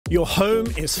Your home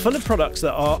is full of products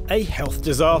that are a health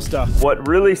disaster. What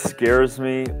really scares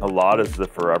me a lot is the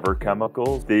forever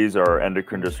chemicals. These are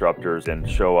endocrine disruptors and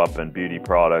show up in beauty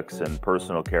products and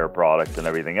personal care products and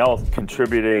everything else,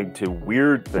 contributing to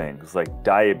weird things like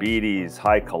diabetes,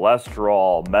 high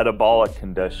cholesterol, metabolic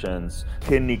conditions,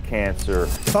 kidney cancer.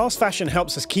 Fast fashion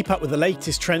helps us keep up with the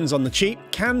latest trends on the cheap.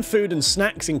 Canned food and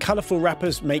snacks in colourful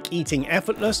wrappers make eating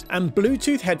effortless, and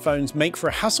Bluetooth headphones make for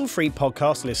a hassle-free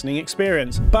podcast listening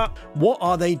experience. But what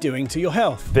are they doing to your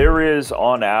health? There is,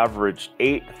 on average,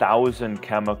 8,000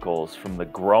 chemicals from the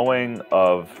growing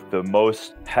of the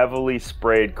most heavily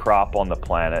sprayed crop on the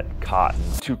planet, cotton,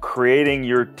 to creating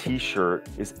your t-shirt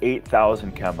is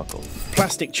 8,000 chemicals.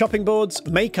 Plastic chopping boards,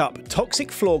 makeup,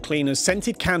 toxic floor cleaners,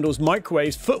 scented candles,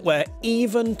 microwaves, footwear,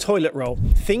 even toilet roll.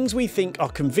 Things we think are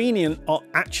convenient are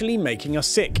actually making us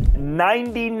sick.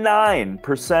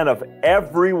 99% of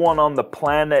everyone on the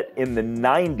planet in the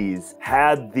 90s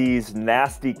had these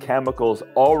nasty chemicals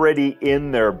already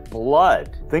in their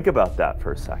blood. Think about that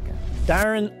for a second.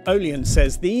 Darin Olien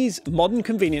says these modern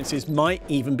conveniences might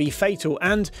even be fatal,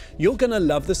 and you're going to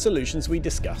love the solutions we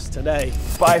discussed today.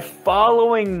 By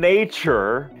following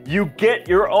nature, you get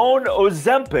your own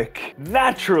Ozempic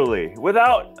naturally,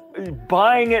 without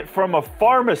buying it from a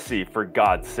pharmacy, for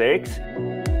God's sakes.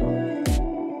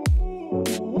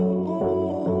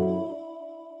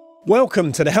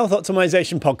 Welcome to the Health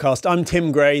Optimization Podcast. I'm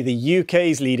Tim Gray, the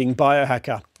UK's leading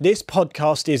biohacker. This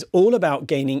podcast is all about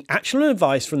gaining actionable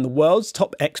advice from the world's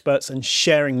top experts and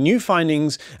sharing new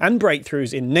findings and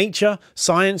breakthroughs in nature,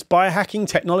 science, biohacking,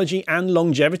 technology, and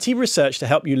longevity research to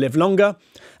help you live longer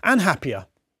and happier.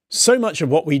 So much of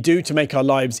what we do to make our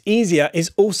lives easier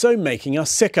is also making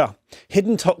us sicker.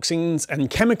 Hidden toxins and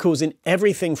chemicals in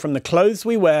everything from the clothes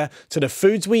we wear to the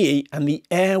foods we eat and the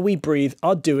air we breathe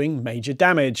are doing major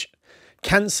damage.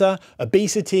 Cancer,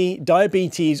 obesity,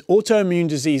 diabetes, autoimmune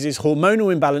diseases,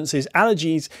 hormonal imbalances,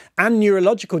 allergies, and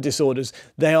neurological disorders,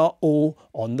 they are all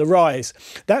on the rise.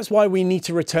 That's why we need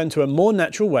to return to a more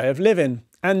natural way of living.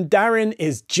 And Darin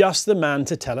is just the man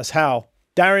to tell us how.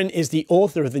 Darin is the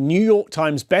author of the New York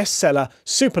Times bestseller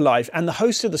Superlife and the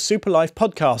host of the Superlife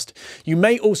podcast. You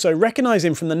may also recognize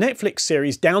him from the Netflix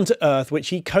series Down to Earth, which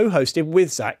he co-hosted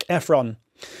with Zac Efron.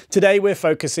 Today we're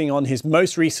focusing on his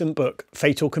most recent book,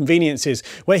 Fatal Conveniences,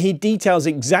 where he details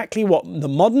exactly what the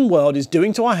modern world is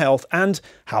doing to our health and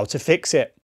how to fix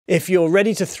it. If you're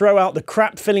ready to throw out the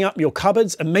crap filling up your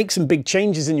cupboards and make some big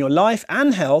changes in your life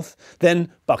and health,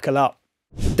 then buckle up.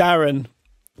 Darin,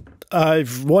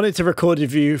 I've wanted to record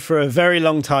with you for a very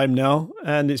long time now,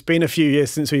 and it's been a few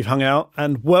years since we've hung out,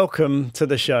 and welcome to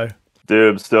the show. Dude,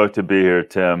 I'm stoked to be here,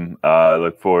 Tim. I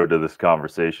look forward to this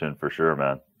conversation for sure,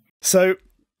 man. So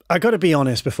I got to be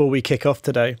honest before we kick off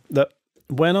today, that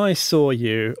when I saw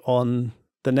you on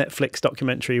the Netflix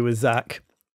documentary with Zac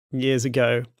years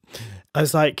ago, I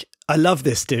was like, I love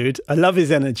this dude. I love his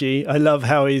energy. I love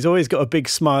how he's always got a big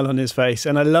smile on his face.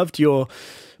 And I loved your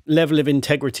level of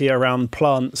integrity around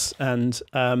plants and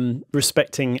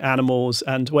respecting animals.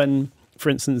 And when, for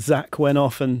instance, Zac went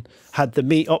off and had the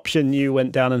meat option, you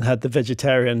went down and had the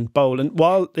vegetarian bowl. And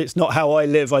while it's not how I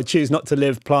live, I choose not to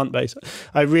live plant-based.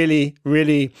 I really,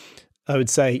 I would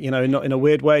say, you know, not in a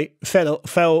weird way, fell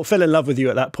in love with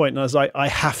you at that point. And I was like, I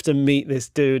have to meet this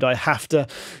dude. I have to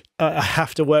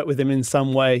work with him in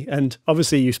some way. And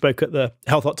obviously you spoke at the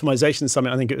Health Optimization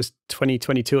Summit. I think it was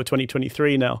 2022 or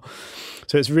 2023 now.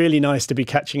 So it's really nice to be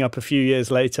catching up a few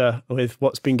years later with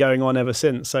what's been going on ever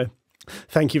since. So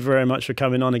thank you very much for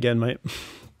coming on again, mate.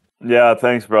 Yeah,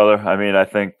 thanks, brother. I mean, I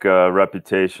think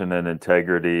reputation and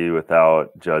integrity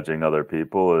without judging other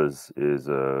people is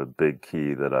a big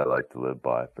key that I like to live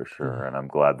by for sure. And I'm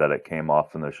glad that it came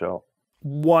off in the show.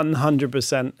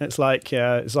 100%. It's like,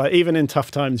 yeah, it's like even in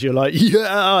tough times, you're like, yeah,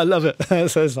 I love it.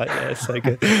 So it's like, yeah, it's so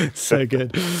good. So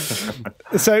good.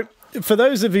 So for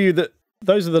those of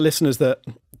the listeners that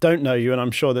don't know you, and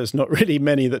I'm sure there's not really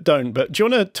many that don't, but do you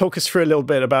want to talk us through a little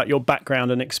bit about your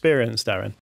background and experience,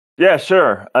 Darin? Yeah,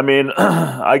 sure. I mean,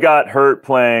 I got hurt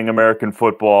playing American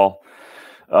football,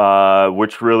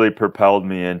 which really propelled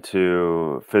me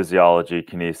into physiology,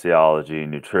 kinesiology,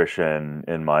 nutrition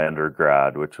in my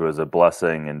undergrad, which was a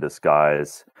blessing in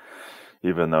disguise,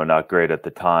 even though not great at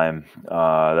the time.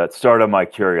 That started my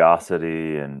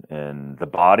curiosity in the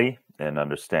body and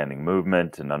understanding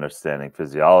movement and understanding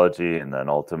physiology, and then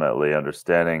ultimately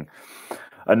understanding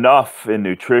enough in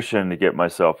nutrition to get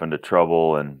myself into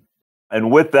trouble. And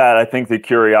with that, I think the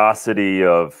curiosity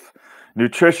of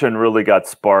nutrition really got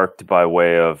sparked by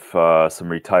way of some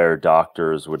retired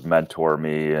doctors would mentor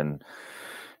me and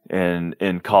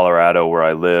in Colorado where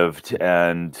I lived,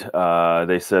 and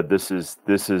they said this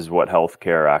is what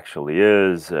healthcare actually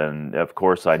is, and of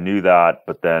course I knew that,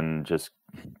 but then just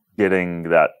getting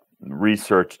that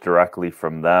research directly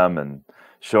from them and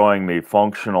showing me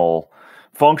functional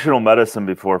medicine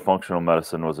before functional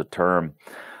medicine was a term.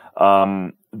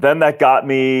 Then that got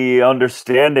me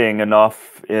understanding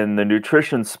enough in the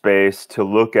nutrition space to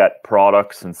look at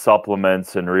products and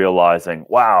supplements and realizing,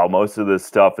 wow, most of this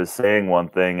stuff is saying one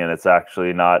thing and it's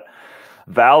actually not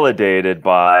validated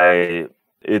by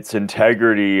its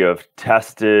integrity of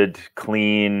tested,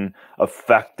 clean,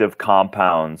 effective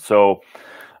compounds. So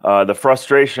the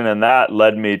frustration in that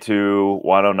led me to,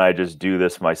 why don't I just do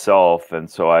this myself? And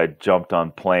so I jumped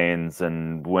on planes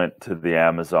and went to the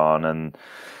Amazon and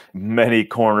many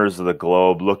corners of the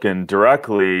globe, looking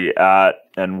directly at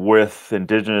and with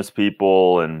indigenous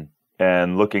people,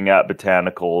 and looking at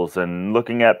botanicals and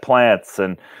looking at plants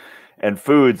and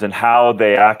foods and how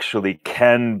they actually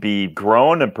can be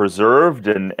grown and preserved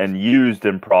and used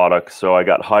in products. So I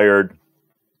got hired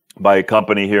by a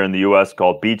company here in the US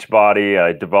called Beachbody.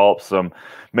 I developed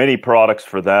many products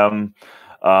for them.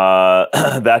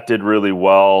 That did really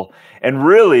well. And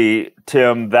really,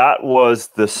 Tim, that was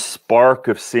the spark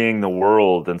of seeing the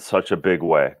world in such a big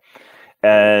way.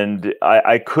 And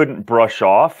I couldn't brush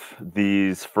off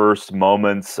these first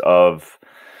moments of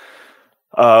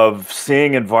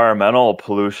seeing environmental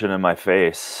pollution in my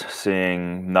face,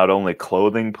 seeing not only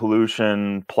clothing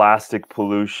pollution, plastic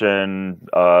pollution,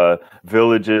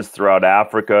 villages throughout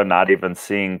Africa, not even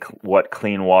seeing what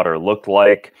clean water looked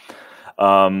like.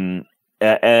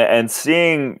 And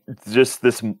seeing just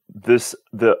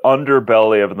the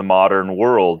underbelly of the modern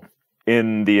world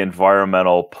in the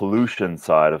environmental pollution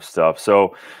side of stuff.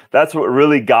 So that's what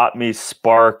really got me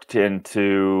sparked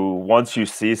into, once you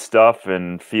see stuff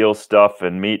and feel stuff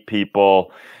and meet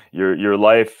people, your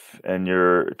life and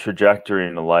your trajectory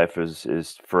in life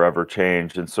is forever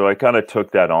changed. And so I kind of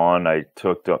took that on. I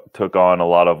took on a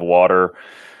lot of water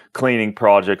cleaning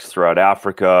projects throughout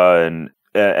Africa,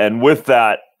 and with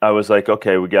that, I was like,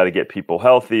 okay, we got to get people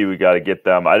healthy. We got to get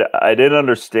them. I didn't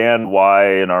understand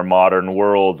why in our modern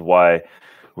world, why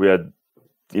we had,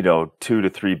 2 to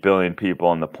 3 billion people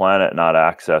on the planet not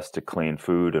access to clean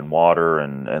food and water,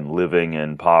 and living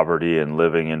in poverty and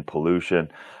living in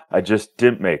pollution. I just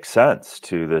didn't make sense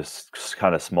to this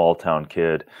kind of small town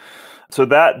kid. So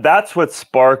that's what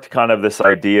sparked kind of this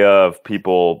idea of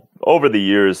people over the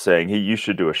years saying, hey, you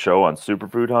should do a show on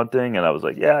superfood hunting. And I was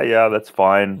like, yeah, that's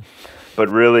fine. But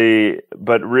really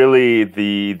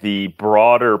the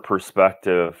broader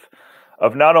perspective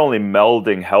of not only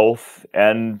melding health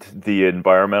and the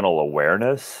environmental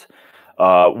awareness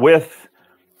with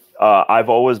I've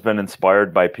always been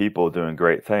inspired by people doing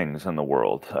great things in the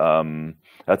world.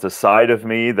 That's a side of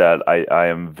me that I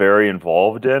am very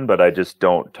involved in, but I just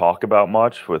don't talk about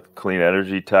much with clean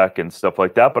energy tech and stuff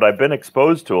like that. But I've been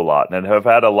exposed to a lot and have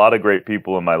had a lot of great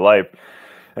people in my life.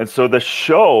 And so the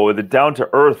show, the Down to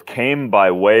Earth, came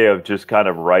by way of just kind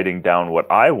of writing down what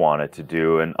I wanted to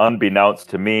do. And unbeknownst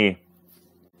to me,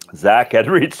 Zach had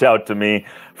reached out to me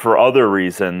for other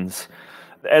reasons.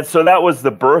 And so that was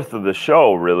the birth of the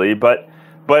show, really. But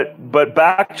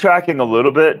backtracking a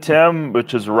little bit, Tim,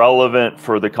 which is relevant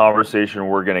for the conversation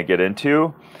we're going to get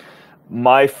into,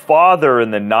 my father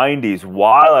in the 90s,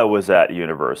 while I was at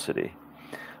university,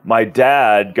 my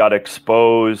dad got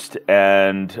exposed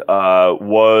and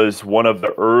was one of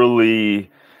the early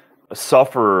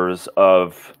sufferers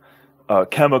of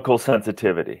chemical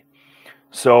sensitivity.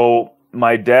 So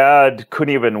my dad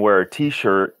couldn't even wear a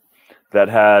t-shirt that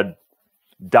had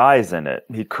dyes in it.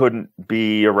 He couldn't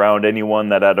be around anyone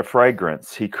that had a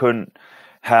fragrance. He couldn't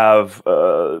have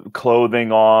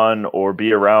clothing on or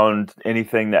be around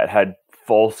anything that had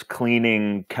false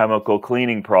chemical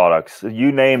cleaning products.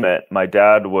 You name it. My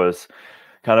dad was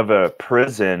kind of a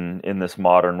prison in this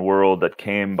modern world that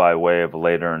came by way of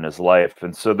later in his life.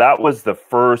 And so that was the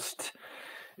first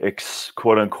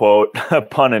quote unquote,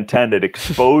 pun intended,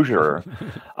 exposure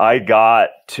I got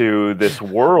to this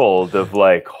world of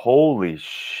like, holy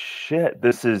shit,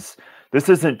 this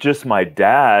isn't just my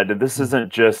dad. This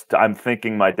isn't just, I'm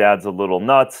thinking my dad's a little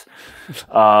nuts.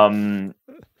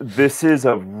 This is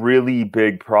a really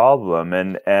big problem.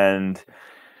 And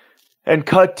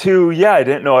cut to, I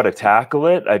didn't know how to tackle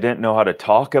it. I didn't know how to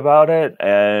talk about it.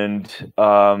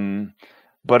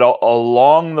 But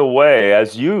along the way,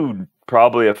 as you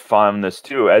probably have found this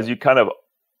too, as you kind of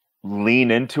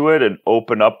lean into it and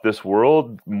open up this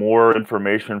world, more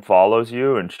information follows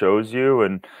you and shows you.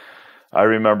 And I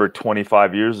remember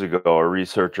 25 years ago, a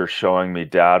researcher showing me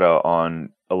data on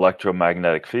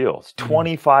electromagnetic fields,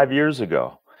 25 years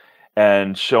ago.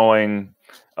 and showing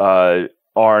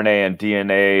RNA and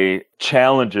DNA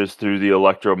challenges through the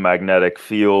electromagnetic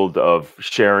field of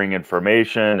sharing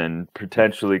information and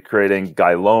potentially creating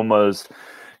gliomas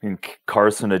and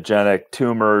carcinogenic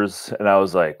tumors. And I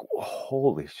was like,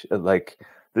 holy shit, like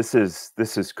this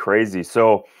is crazy.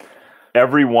 So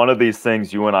every one of these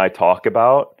things you and I talk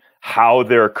about, how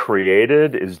they're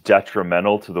created is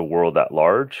detrimental to the world at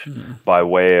large by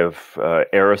way of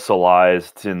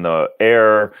aerosolized in the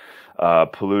air,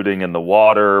 polluting in the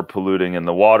water, polluting in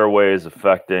the waterways,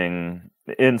 affecting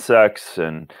insects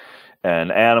and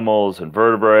animals and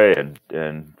vertebrae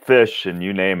and fish and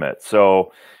you name it.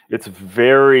 So it's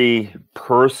very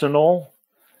personal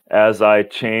as I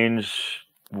change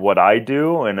what I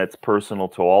do, and it's personal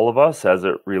to all of us as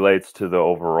it relates to the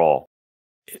overall.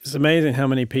 It's amazing how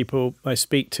many people I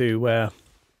speak to where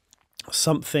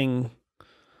something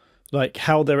like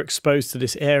how they're exposed to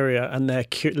this area and their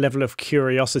level of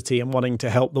curiosity and wanting to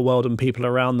help the world and people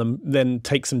around them then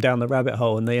takes them down the rabbit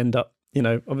hole, and they end up, you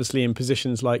know, obviously in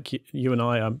positions like you and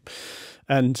I.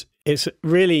 And it's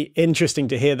really interesting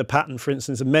to hear the pattern, for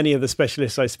instance, and many of the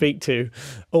specialists I speak to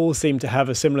all seem to have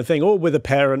a similar thing, or with a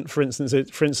parent, for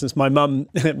instance, my mum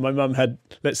had,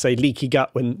 let's say, leaky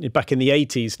gut back in the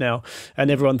 80s now, and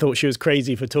everyone thought she was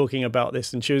crazy for talking about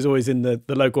this, and she was always in the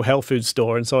local health food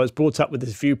store, and so I was brought up with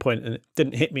this viewpoint, and it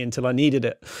didn't hit me until I needed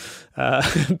it.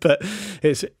 But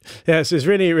it's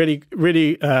really, really,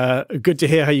 really good to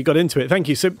hear how you got into it. Thank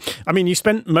you. So, I mean, you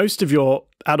spent most of your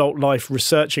adult life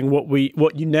researching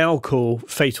what you now call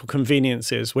fatal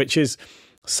conveniences, which is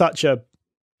such a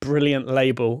brilliant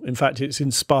label. In fact, it's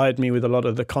inspired me with a lot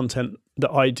of the content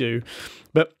that I do.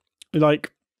 But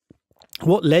like,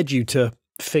 what led you to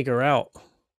figure out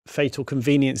fatal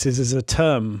conveniences as a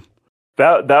term?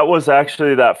 That was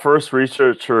actually that first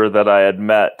researcher that I had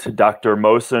met, Dr.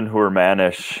 Mohsen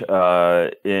Hourmanish,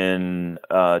 in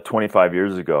 25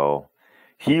 years ago.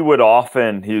 He was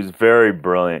a very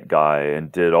brilliant guy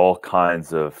and did all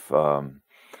kinds of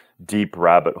deep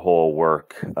rabbit hole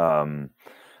work on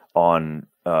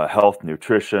health,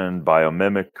 nutrition,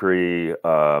 biomimicry,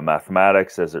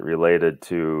 mathematics as it related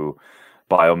to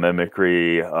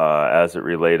biomimicry, as it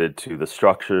related to the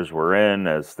structures we're in,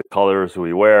 as the colors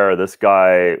we wear. This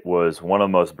guy was one of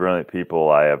the most brilliant people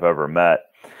I have ever met.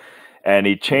 And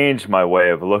he changed my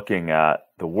way of looking at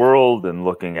the world and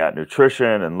looking at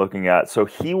nutrition and so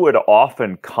he would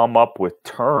often come up with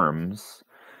terms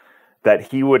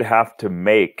that he would have to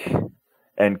make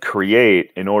and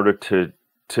create in order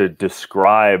to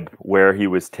describe where he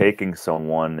was taking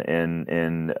someone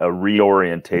in a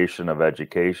reorientation of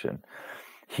education.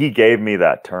 He gave me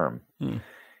that term.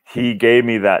 He gave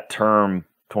me that term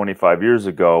 25 years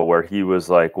ago where he was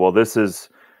like, well, this is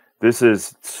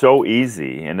so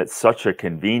easy and it's such a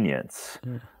convenience,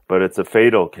 but it's a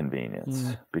fatal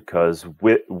convenience because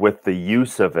with the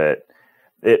use of it,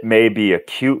 it may be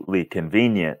acutely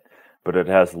convenient, but it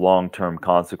has long-term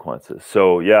consequences.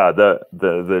 So yeah,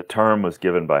 the term was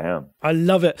given by him. I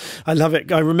love it. I love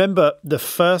it. I remember the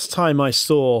first time I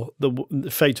saw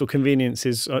the fatal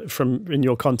conveniences in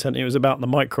your content, it was about the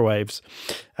microwaves.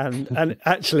 And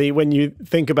actually, when you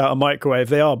think about a microwave,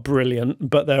 they are brilliant,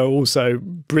 but they're also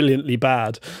brilliantly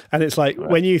bad. And it's like,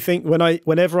 when you think,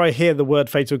 whenever I hear the word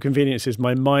fatal conveniences,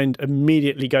 my mind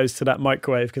immediately goes to that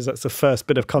microwave because that's the first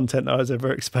bit of content that I was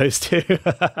ever exposed to.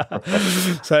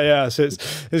 So yeah, so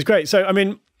it's great. So, I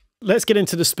mean, let's get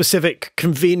into the specific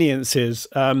conveniences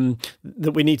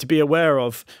that we need to be aware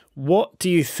of. What do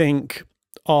you think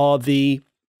are the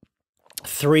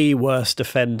 3 worst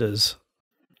offenders?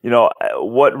 You know,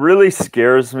 what really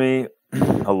scares me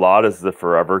a lot is the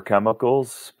forever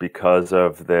chemicals because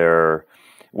of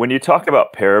when you talk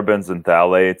about parabens and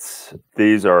phthalates,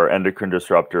 these are endocrine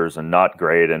disruptors and not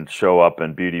great and show up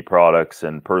in beauty products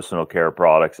and personal care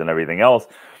products and everything else.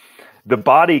 The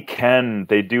body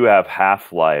they do have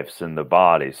half-lives in the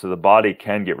body, so the body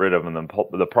can get rid of them.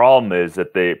 The problem is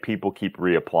that people keep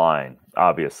reapplying,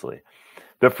 obviously.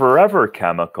 The forever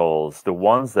chemicals, the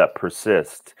ones that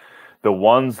persist, the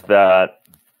ones that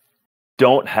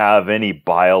don't have any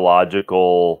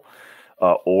biological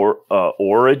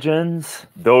origins,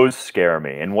 those scare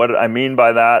me. And what I mean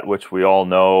by that, which we all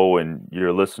know, and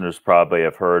your listeners probably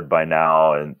have heard by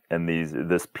now, and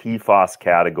this PFAS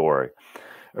category,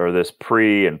 or this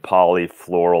pre- and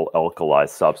polyfluoroalkyl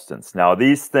substance. Now,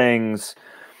 these things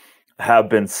have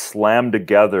been slammed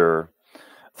together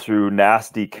through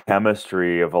nasty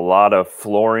chemistry of a lot of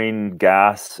fluorine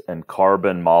gas and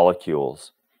carbon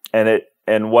molecules. And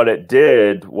what it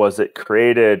did was it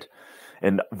created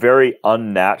a very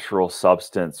unnatural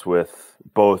substance with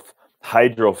both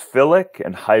hydrophilic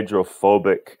and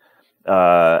hydrophobic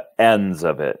ends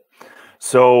of it.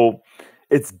 So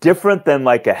it's different than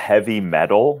like a heavy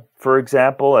metal, for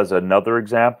example, as another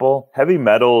example. Heavy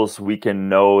metals, we can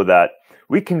know that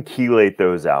we can chelate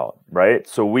those out, right?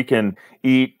 So we can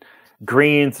eat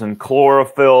greens and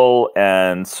chlorophyll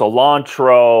and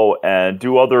cilantro and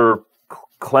do other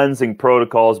cleansing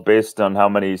protocols based on how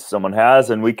many someone has,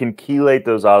 and we can chelate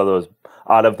those out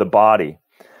of the body.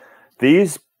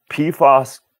 These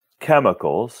PFAS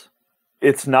chemicals,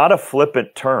 it's not a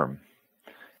flippant term.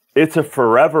 It's a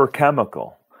forever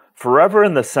chemical. Forever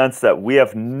in the sense that we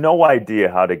have no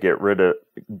idea how to get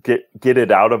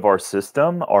it out of our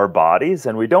system, our bodies,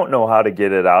 and we don't know how to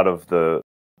get it out of the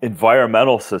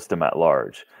environmental system at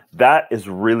large. That is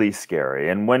really scary.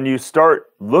 And when you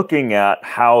start looking at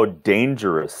how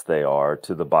dangerous they are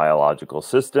to the biological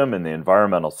system and the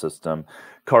environmental system,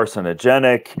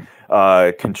 carcinogenic,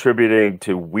 contributing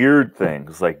to weird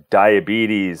things like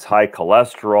diabetes, high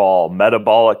cholesterol,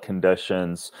 metabolic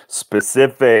conditions,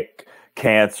 specific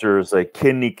cancers like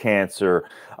kidney cancer,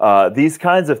 these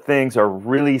kinds of things are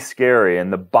really scary,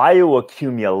 and the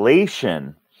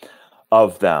bioaccumulation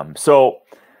of them. So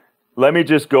let me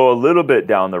just go a little bit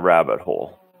down the rabbit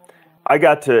hole. I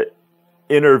got to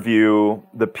interview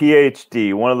the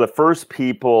PhD, one of the first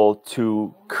people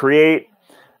to create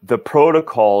the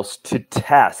protocols to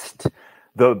test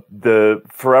the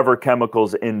forever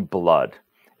chemicals in blood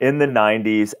in the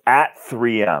 90s at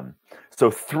 3M.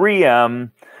 So 3M,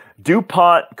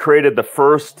 DuPont created the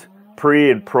first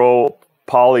pre and pro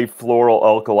polyfluoral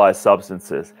alkali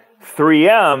substances.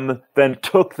 3M then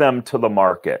took them to the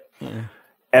market. Mm.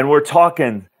 And we're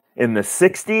talking in the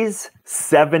 60s,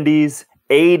 70s,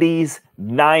 80s,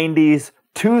 90s,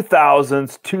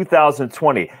 2000s,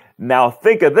 2020. Now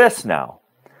think of this now.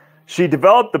 She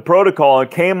developed the protocol and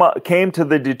came to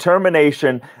the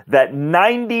determination that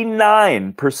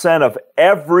 99% of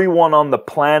everyone on the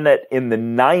planet in the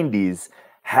 90s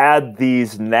had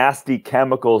these nasty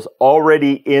chemicals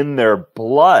already in their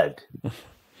blood.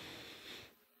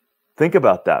 Think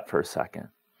about that for a second.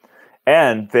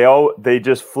 And they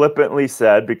just flippantly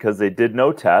said, because they did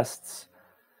no tests,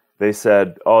 they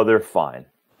said, oh, they're fine.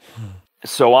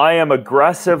 So I am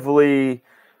aggressively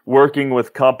working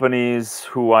with companies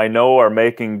who I know are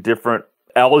making different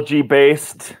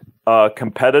algae-based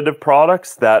competitive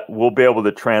products that will be able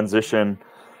to transition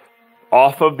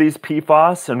off of these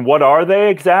PFAS. And what are they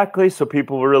exactly, so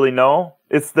people will really know?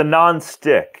 It's the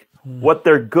non-stick. What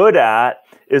they're good at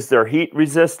is they're heat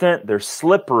resistant, they're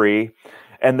slippery,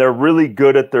 and they're really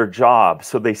good at their job,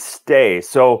 so they stay.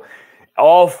 So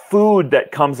all food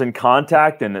that comes in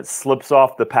contact and it slips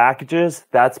off the packages,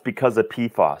 that's because of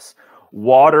PFAS.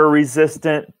 Water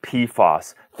resistant,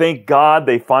 PFAS. Thank God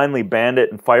they finally banned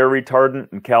it in fire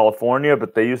retardant in California,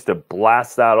 but they used to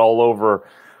blast that all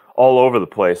over the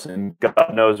place, and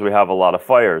God knows we have a lot of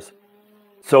fires.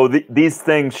 So these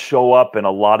things show up in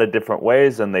a lot of different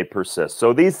ways, and they persist.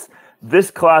 So this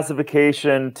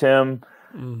classification, Tim,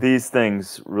 these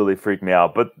things really freak me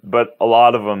out. But a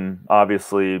lot of them,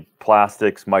 obviously,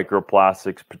 plastics,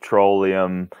 microplastics,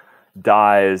 petroleum,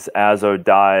 dyes, azo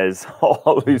dyes,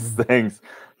 all these things.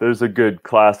 There's a good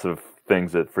class of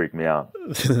things that freak me out.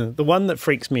 The one that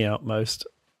freaks me out most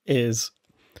is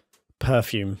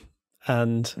perfume.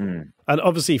 And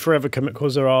obviously forever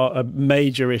chemicals are a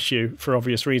major issue for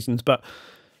obvious reasons, but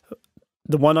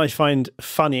the one I find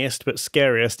funniest but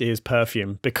scariest is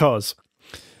perfume, because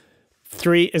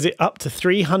up to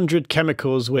 300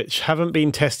 chemicals which haven't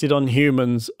been tested on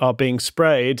humans are being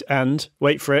sprayed, and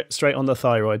wait for it, straight on the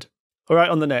thyroid. All right,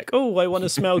 on the neck. Oh, I want to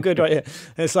smell good right here.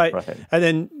 And it's like, right. And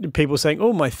then people saying,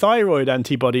 oh, my thyroid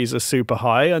antibodies are super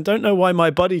high. I don't know why my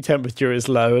body temperature is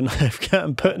low, and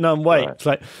I'm putting on weight. Right. It's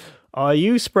like, are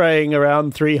you spraying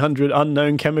around 300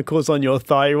 unknown chemicals on your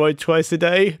thyroid twice a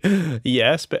day?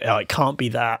 Yes, but it can't be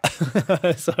that.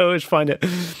 So I always find it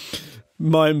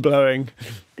mind-blowing.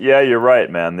 Yeah, you're right,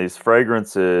 man. These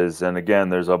fragrances, and again,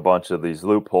 there's a bunch of these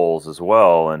loopholes as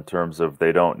well in terms of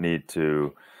they don't need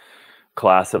to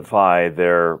classify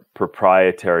their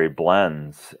proprietary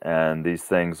blends, and these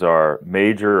things are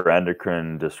major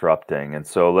endocrine disrupting. And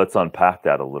so let's unpack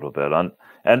that a little bit. On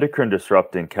endocrine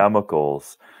disrupting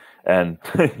chemicals, and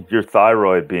your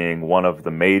thyroid being one of the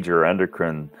major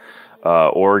endocrine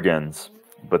organs,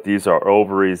 but these are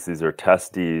ovaries, these are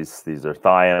testes, these are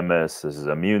thymus, this is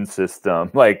immune system.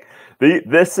 Like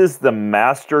this is the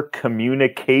master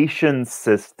communication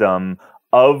system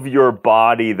of your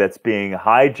body that's being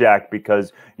hijacked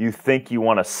because you think you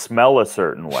want to smell a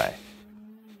certain way.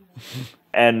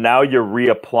 And now you're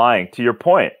reapplying. To your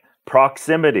point,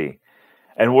 proximity.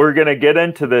 And we're going to get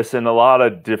into this in a lot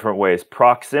of different ways.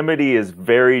 Proximity is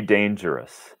very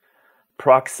dangerous.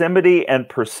 proximity and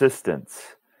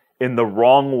persistence in the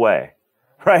wrong way,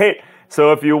 right?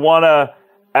 So if you want to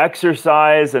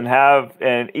exercise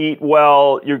and eat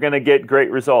well, you're going to get great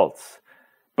results.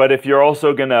 But if you're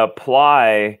also going to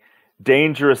apply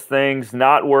dangerous things,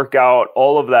 not work out,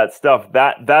 all of that stuff,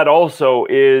 that also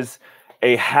is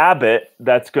a habit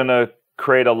that's going to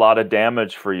create a lot of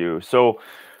damage for you. So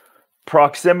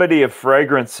proximity of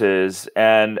fragrances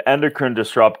and endocrine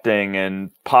disrupting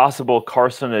and possible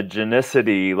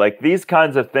carcinogenicity, like these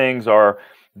kinds of things are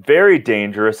very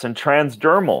dangerous and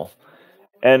transdermal.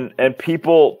 And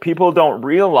people don't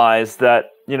realize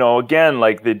that, again,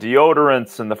 like the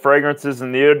deodorants and the fragrances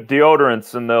and the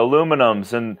deodorants and the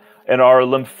aluminums and our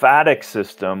lymphatic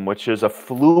system, which is a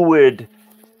fluid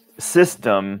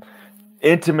system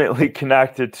intimately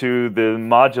connected to the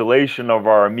modulation of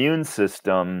our immune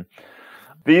system.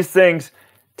 These things,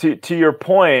 to your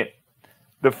point,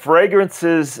 the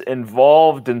fragrances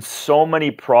involved in so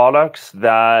many products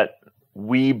that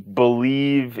we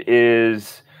believe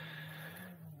is,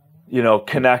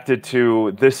 connected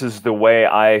to, this is the way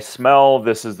I smell,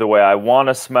 this is the way I want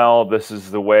to smell, this is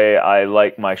the way I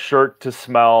like my shirt to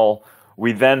smell.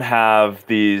 We then have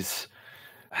these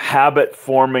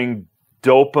habit-forming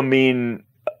dopamine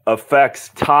effects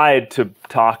tied to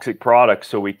toxic products,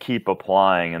 so we keep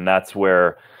applying, and that's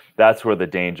where the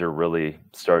danger really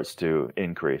starts to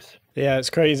increase. Yeah, it's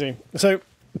crazy. So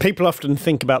people often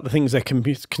think about the things they're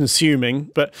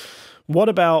consuming, but what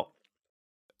about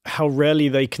how rarely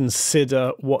they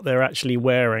consider what they're actually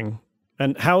wearing?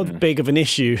 And how big of an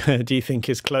issue do you think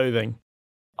is clothing?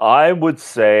 I would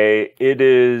say it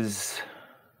is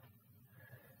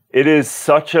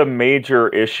such a major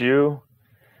issue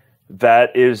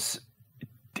that is,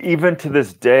 even to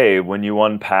this day, when you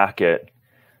unpack it,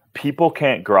 people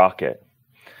can't grok it.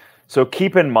 So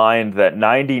keep in mind that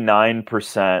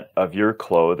 99% of your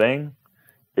clothing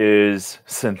is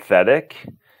synthetic,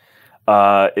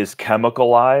 is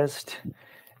chemicalized,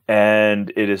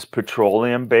 and it is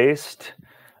petroleum based.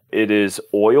 It is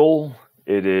oil,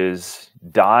 it is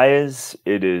dyes,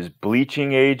 it is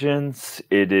bleaching agents,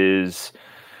 it is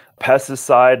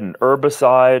pesticide and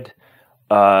herbicide.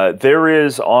 There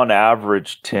is, on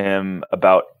average, Tim,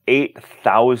 about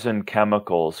 8,000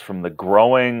 chemicals from the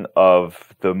growing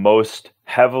of the most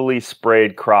heavily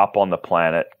sprayed crop on the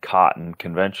planet, cotton,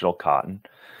 conventional cotton,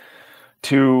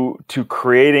 to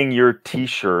creating your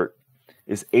t-shirt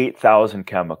is 8,000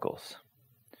 chemicals.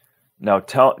 Now,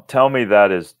 tell me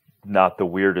that is not the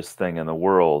weirdest thing in the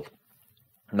world.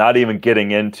 Not even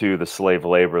getting into the slave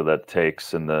labor that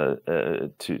takes in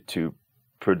to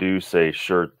produce a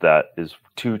shirt that is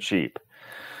too cheap.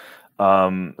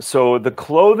 So the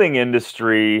clothing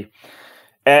industry,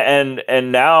 and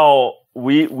now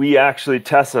we actually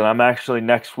tested. I'm actually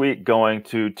next week going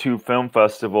to 2 film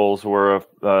festivals where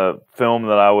a film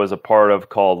that I was a part of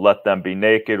called Let Them Be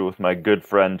Naked with my good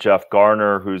friend Jeff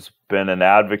Garner, who's been an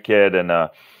advocate and a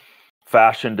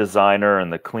fashion designer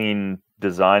in the clean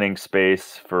designing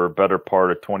space for a better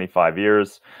part of 25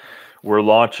 years. We're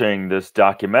launching this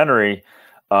documentary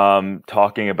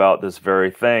talking about this very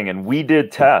thing. And we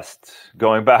did tests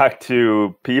going back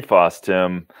to PFAS,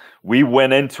 Tim. We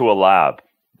went into a lab,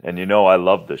 and I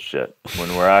love this shit.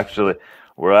 When we're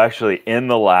actually in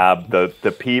the lab,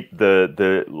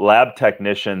 the lab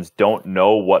technicians don't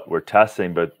know what we're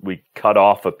testing, but we cut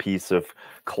off a piece of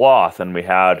cloth and we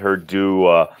had her do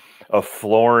a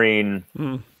fluorine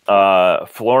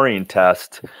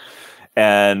test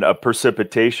and a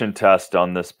precipitation test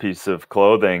on this piece of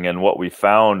clothing. And what we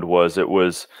found was it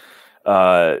was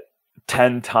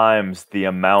 10 times the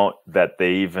amount that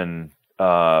they even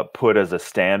put as a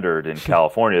standard in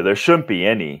California. There shouldn't be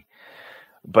any,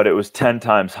 but it was 10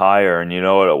 times higher. And you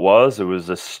know what it was? It was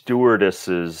a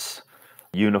stewardess's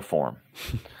uniform.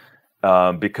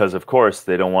 Because, of course,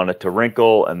 they don't want it to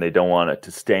wrinkle and they don't want it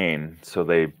to stain. So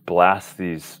they blast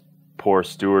these poor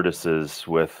stewardesses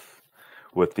with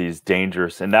these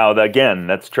dangerous, and now again,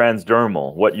 that's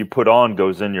transdermal. What you put on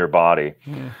goes in your body.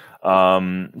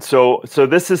 So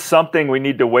this is something we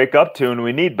need to wake up to, and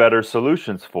we need better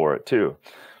solutions for it too.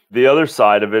 The other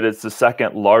side of it is the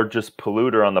second largest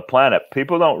polluter on the planet.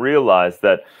 People don't realize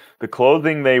that the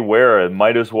clothing they wear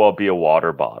might as well be a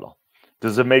water bottle.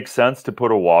 Does it make sense to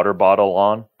put a water bottle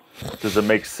on? Does it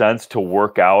make sense to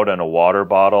work out in a water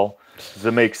bottle? Does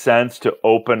it make sense to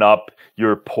open up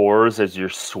your pores as you're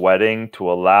sweating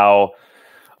to allow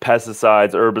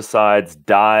pesticides, herbicides,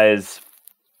 dyes?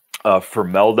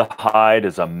 Formaldehyde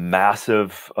is a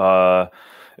massive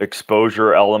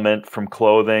exposure element from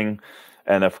clothing,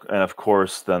 and of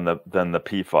course then the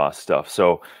PFAS stuff.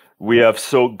 So We have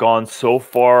gone so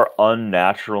far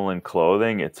unnatural in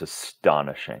clothing. It's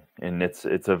astonishing, and it's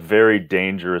a very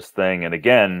dangerous thing. And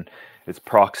again, it's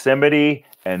proximity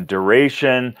and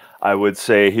duration. I would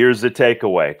say here's the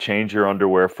takeaway: change your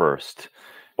underwear first.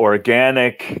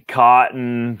 Organic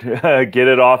cotton, get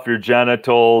it off your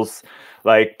genitals.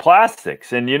 Like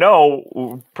plastics, and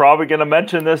we're probably going to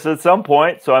mention this at some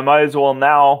point, so I might as well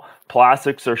now.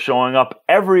 Plastics are showing up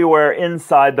everywhere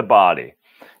inside the body,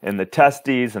 in the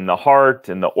testes, in the heart,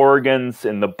 in the organs,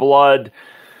 in the blood.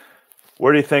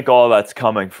 Where do you think all that's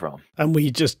coming from? And we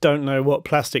just don't know what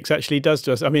plastics actually does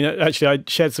to us. I mean, actually, I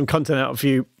shared some content out a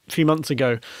few months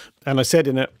ago, and I said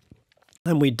in it,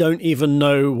 and we don't even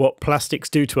know what plastics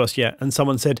do to us yet. And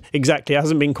someone said, exactly, it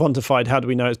hasn't been quantified. How do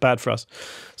we know it's bad for us?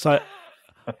 So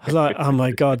I was like, oh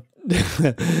my God.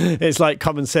 It's like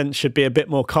common sense should be a bit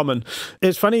more common.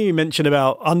 It's funny you mentioned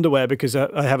about underwear, because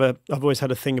I've always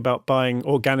had a thing about buying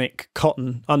organic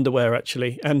cotton underwear,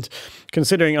 actually. And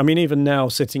considering, I mean, even now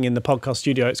sitting in the podcast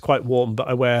studio, it's quite warm, but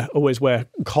I always wear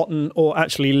cotton, or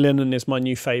actually linen is my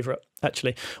new favorite,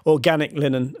 actually. Organic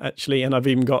linen, actually. And I've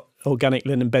even got organic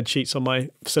linen bed sheets on my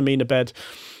Samina bed,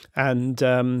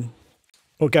 and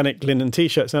organic linen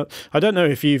t-shirts. Now, I don't know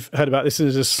if you've heard about this. This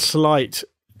is a slight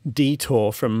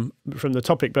detour from the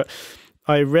topic, but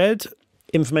I read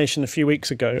information a few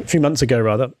months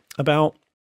ago, about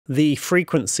the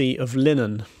frequency of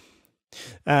linen.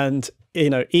 And,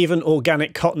 even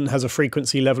organic cotton has a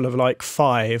frequency level of like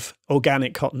 5,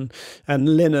 organic cotton,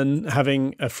 and linen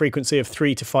having a frequency of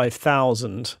 3 to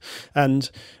 5,000. And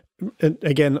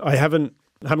again, I haven't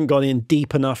gone in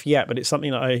deep enough yet, but it's something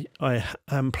that I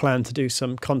am planned to do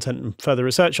some content and further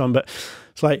research on. But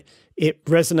it's like, it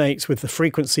resonates with the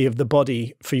frequency of the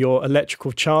body for your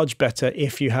electrical charge better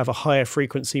if you have a higher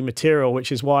frequency material,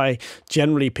 which is why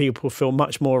generally people feel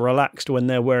much more relaxed when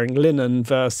they're wearing linen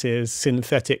versus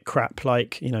synthetic crap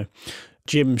like,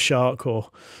 Gymshark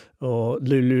or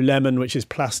Lululemon, which is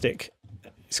plastic.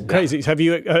 It's crazy. Yeah. Have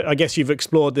you, I guess you've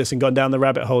explored this and gone down the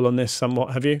rabbit hole on this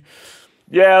somewhat, have you?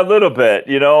 Yeah, a little bit.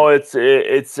 It's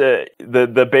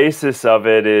the basis of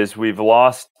it is we've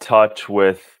lost touch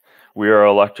with. We are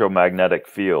electromagnetic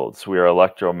fields. We are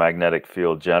electromagnetic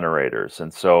field generators,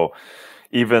 and so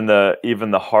even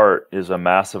the heart is a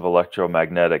massive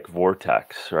electromagnetic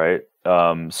vortex, right?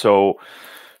 So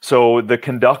the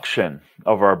conduction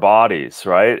of our bodies,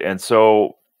 right? And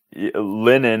so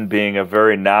linen being a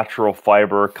very natural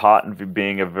fiber, cotton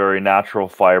being a very natural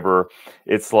fiber,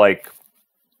 it's like,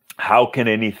 how can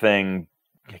anything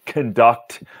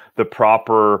conduct the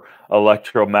proper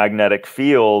electromagnetic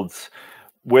fields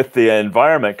with the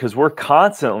environment? Because we're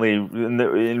constantly,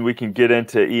 and we can get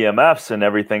into EMFs and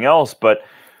everything else, but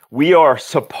we are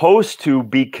supposed to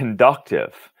be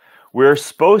conductive. We're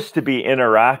supposed to be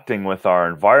interacting with our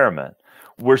environment.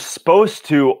 We're supposed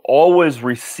to always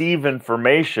receive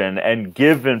information and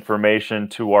give information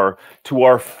to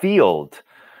our field,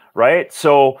 right?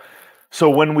 So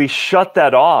when we shut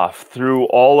that off through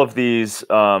all of these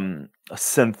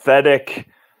synthetic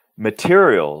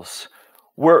materials,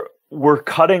 we're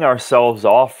cutting ourselves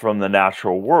off from the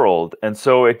natural world. And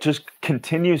so it just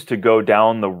continues to go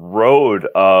down the road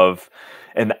of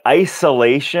an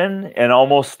isolation and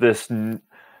almost this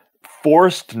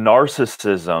forced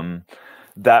narcissism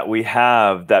that we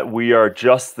have, that we are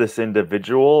just this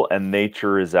individual and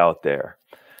nature is out there,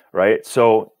 right?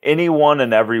 So anyone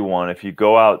and everyone, if you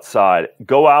go outside,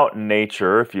 go out in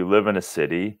nature, if you live in a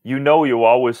city, you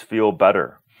always feel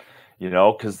better.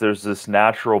 Because there's this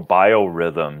natural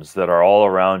biorhythms that are all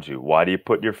around you. Why do you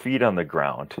put your feet on the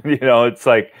ground? It's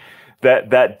like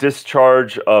that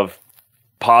discharge of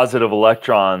positive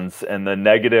electrons and the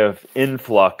negative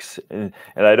influx. And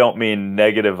I don't mean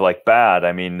negative like bad.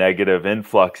 I mean negative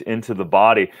influx into the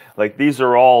body. Like these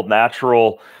are all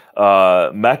natural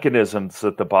mechanisms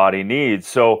that the body needs.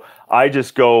 So I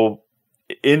just go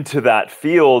into that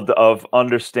field of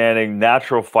understanding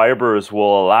natural fibers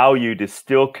will allow you to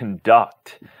still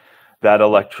conduct that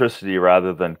electricity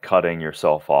rather than cutting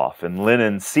yourself off. And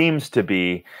linen seems to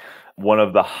be one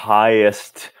of the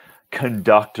highest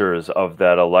conductors of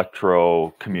that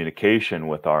electro communication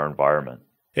with our environment.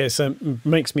 It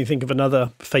makes me think of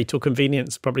another fatal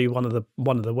convenience, probably one of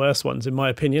the worst ones in my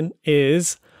opinion,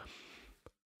 is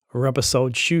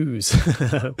rubber-soled shoes.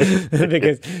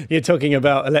 Because you're talking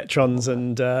about electrons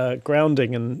and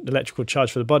grounding and electrical charge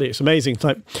for the body. It's amazing. It's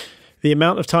like the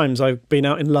amount of times I've been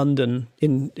out in London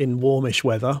in warmish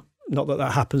weather, not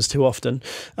that happens too often,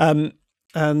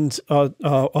 and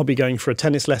I'll be going for a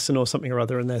tennis lesson or something or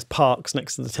other, and there's parks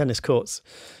next to the tennis courts.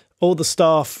 All the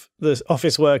staff, the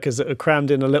office workers that are crammed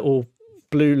in a little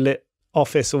blue lit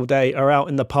office all day are out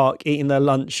in the park eating their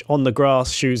lunch on the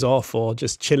grass, shoes off, or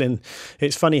just chilling.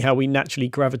 It's funny how we naturally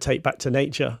gravitate back to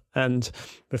nature, and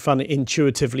we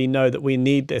intuitively know that we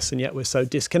need this, and yet we're so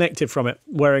disconnected from it,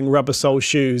 wearing rubber sole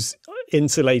shoes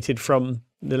insulated from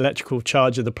the electrical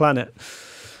charge of the planet,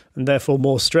 and therefore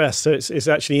more stress. So it's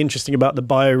actually interesting about the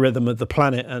biorhythm of the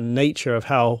planet and nature of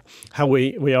how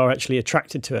we are actually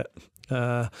attracted to it.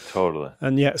 Totally.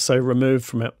 And yet so removed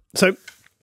from it. So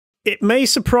it may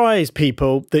surprise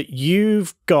people that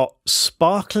you've got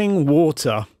sparkling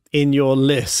water in your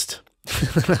list.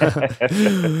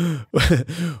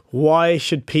 Why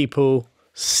should people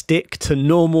stick to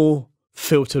normal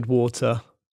filtered water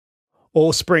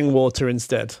or spring water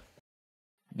instead?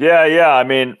 Yeah. I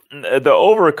mean,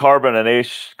 the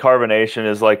carbonation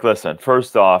is like, listen,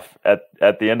 first off,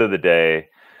 at the end of the day,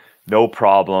 no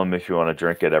problem if you want to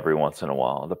drink it every once in a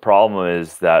while. The problem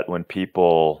is that when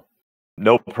people...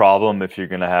 No problem if you're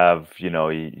going to have,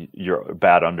 your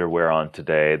bad underwear on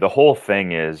today. The whole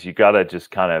thing is you got to just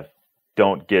kind of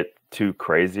don't get too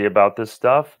crazy about this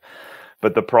stuff.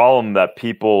 But the problem that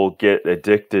people get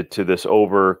addicted to this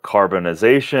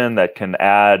over-carbonization that can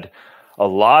add a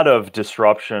lot of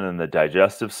disruption in the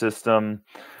digestive system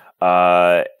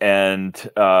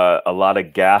and a lot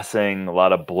of gassing, a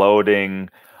lot of bloating,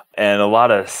 and a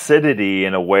lot of acidity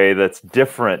in a way that's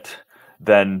different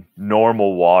than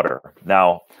normal water.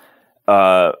 Now,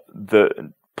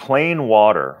 the plain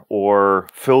water or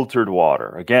filtered water,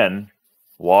 again,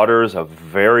 water is a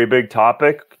very big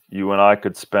topic. You and I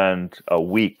could spend a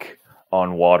week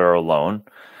on water alone.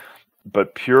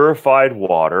 But purified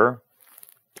water,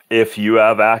 if you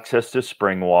have access to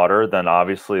spring water, then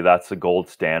obviously that's the gold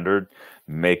standard.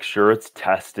 Make sure it's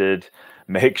tested.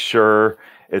 Make sure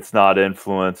it's not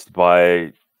influenced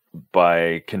by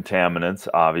contaminants,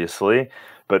 obviously,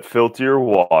 but filter your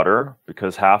water,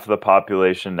 because half of the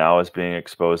population now is being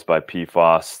exposed by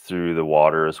PFAS through the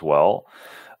water as well.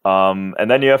 And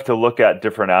then you have to look at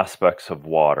different aspects of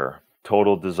water,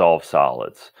 total dissolved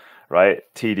solids, right?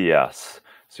 TDS.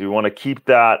 So you want to keep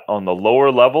that on the lower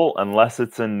level unless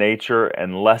it's in nature,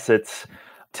 unless it's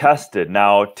tested.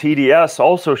 Now, TDS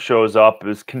also shows up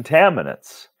as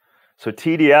contaminants. So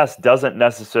TDS doesn't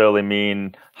necessarily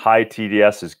mean high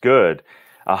TDS is good.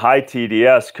 A high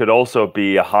TDS could also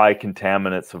be a high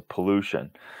contaminants of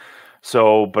pollution.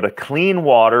 So, but a clean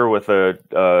water with a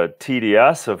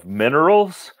TDS of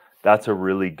minerals, that's a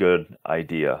really good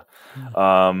idea.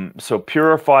 So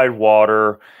purified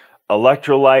water,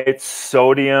 electrolytes,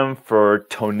 sodium for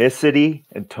tonicity,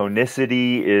 and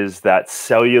tonicity is that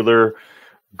cellular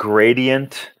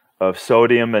gradient of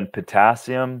sodium and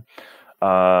potassium.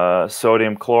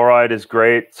 Sodium chloride is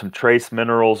great. Some trace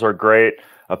minerals are great.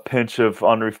 A pinch of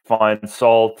unrefined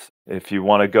salt. If you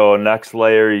want to go next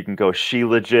layer, you can go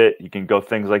Shilajit. You can go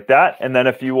things like that. And then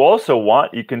if you also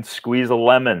want, you can squeeze a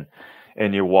lemon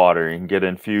in your water. You can get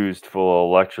infused full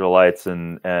of electrolytes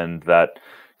and that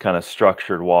kind of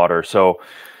structured water. So,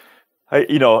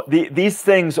 these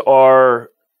things are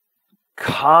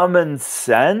common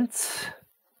sense,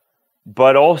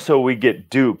 but also we get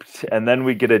duped, and then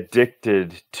we get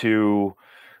addicted to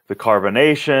the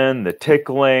carbonation, the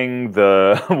tickling,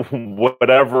 the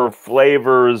whatever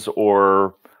flavors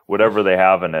or whatever they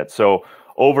have in it. So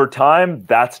over time,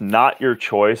 that's not your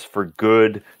choice for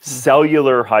good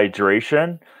cellular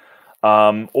hydration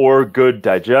or good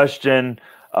digestion.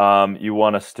 You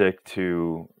want to stick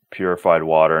to purified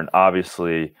water. And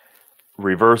obviously,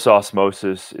 reverse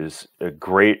osmosis is a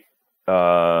great,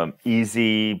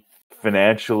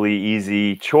 financially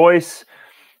easy choice.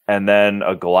 And then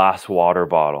a glass water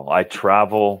bottle. I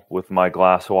travel with my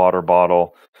glass water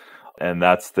bottle, and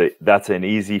that's an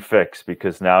easy fix,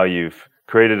 because now you've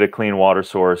created a clean water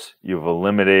source, you've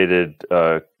eliminated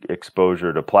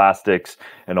exposure to plastics,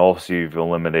 and also you've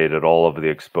eliminated all of the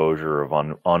exposure of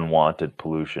unwanted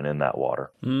pollution in that water.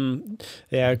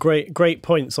 Yeah, great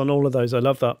points on all of those. I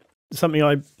love that. Something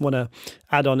I want to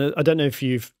add on, I don't know if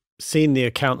you've seen the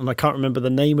account, and I can't remember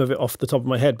the name of it off the top of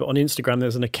my head, but on Instagram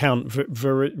there's an account,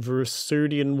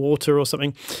 Verusudian Water or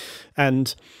something,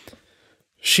 and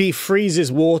she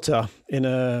freezes water in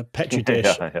a Petri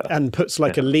dish and puts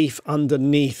like a leaf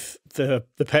underneath the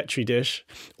Petri dish,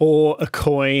 or a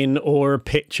coin or a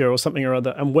picture or something or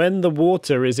other, and when the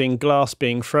water is in glass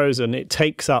being frozen, it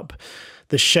takes up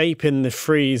the shape in the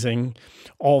freezing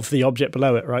of the object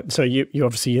below it, right? So you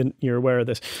obviously, you're aware of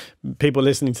this. People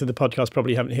listening to the podcast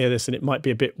probably haven't heard this, and it might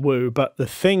be a bit woo, but the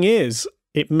thing is,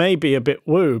 it may be a bit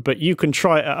woo, but you can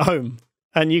try it at home,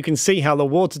 and you can see how the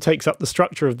water takes up the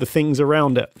structure of the things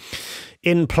around it.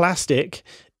 In plastic,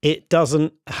 it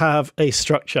doesn't have a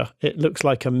structure. It looks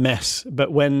like a mess.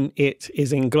 But when it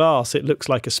is in glass, it looks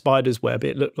like a spider's web.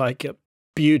 It looked like a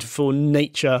beautiful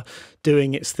nature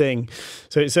doing its thing.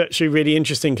 So it's actually really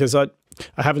interesting because I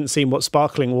haven't seen what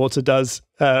sparkling water does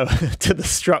to the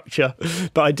structure,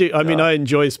 but I do. I mean, I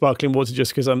enjoy sparkling water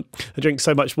just because I drink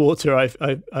so much water.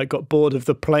 I got bored of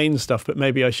the plain stuff, but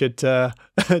maybe I should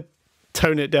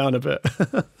tone it down a bit.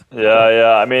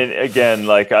 Yeah. I mean, again,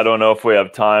 like, I don't know if we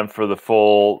have time for the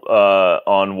full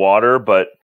on water, but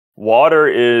water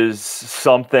is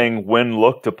something when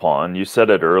looked upon. You said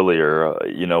it earlier.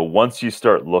 Once you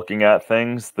start looking at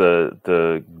things,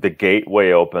 the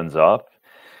gateway opens up,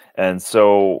 and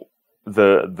so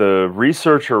the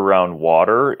research around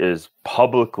water is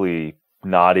publicly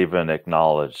not even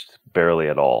acknowledged, barely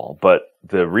at all. But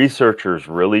the researchers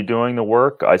really doing the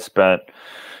work. I spent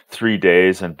 3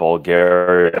 days in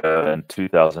Bulgaria in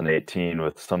 2018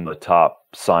 with some of the top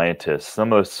scientists,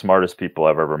 some of the smartest people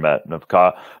I've ever met. And of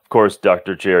course,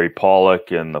 Dr. Jerry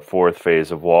Pollack in the fourth phase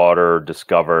of water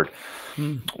discovered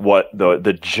what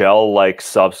the gel-like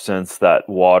substance that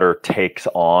water takes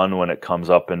on when it comes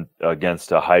up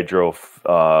against a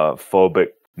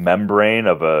hydrophobic membrane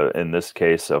in this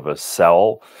case, of a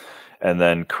cell, and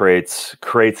then creates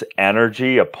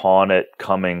energy upon it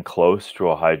coming close to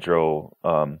a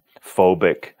hydrophobic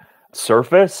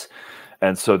surface.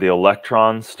 And so the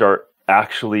electrons start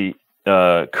actually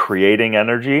creating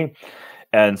energy.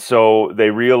 And so they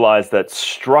realize that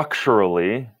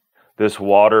structurally, this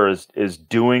water is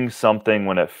doing something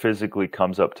when it physically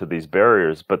comes up to these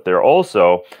barriers. But they're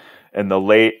also, in the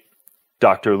late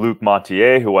Dr. Luc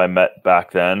Montagnier, who I met back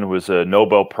then, who was a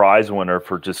Nobel Prize winner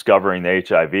for discovering the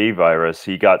HIV virus.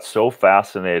 He got so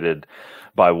fascinated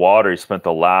by water. He spent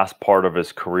the last part of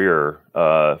his career,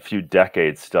 a few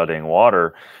decades, studying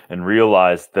water, and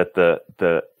realized that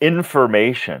the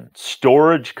information,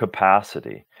 storage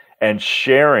capacity, and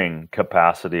sharing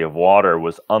capacity of water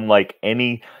was unlike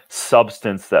any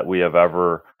substance that we have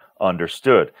ever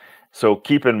understood. So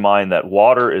keep in mind that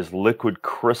water is liquid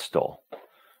crystal.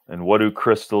 And what do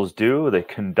crystals do? They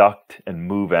conduct and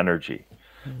move energy,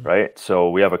 right?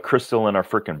 So we have a crystal in our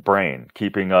freaking brain,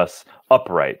 keeping us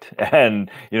upright.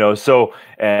 And,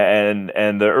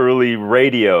 and the early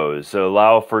radios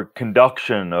allow for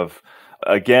conduction of,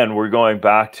 again, we're going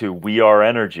back to we are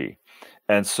energy.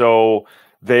 And so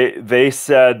they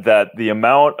said that the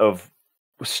amount of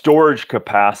storage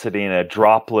capacity in a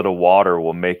droplet of water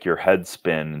will make your head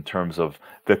spin in terms of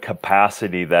the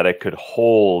capacity that it could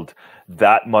hold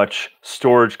that much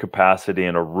storage capacity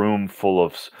in a room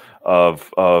full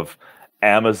of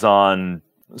Amazon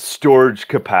storage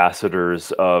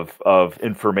capacitors of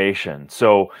information.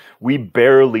 So we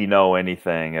barely know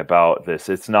anything about this.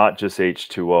 It's not just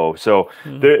H2O. So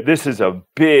this is a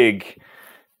big,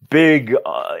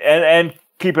 and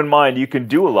keep in mind, you can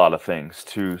do a lot of things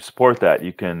to support that.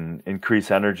 You can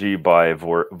increase energy by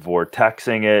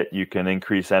vortexing it. You can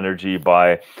increase energy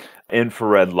by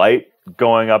infrared light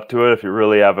going up to it. If you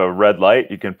really have a red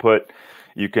light, you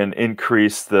can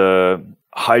increase the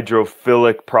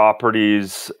hydrophilic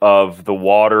properties of the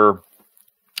water,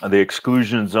 the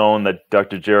exclusion zone that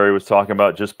Dr. Jerry was talking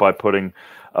about, just by putting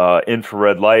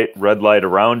infrared light, red light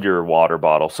around your water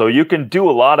bottle. So you can do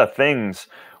a lot of things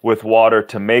with water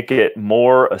to make it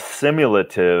more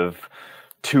assimilative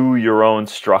to your own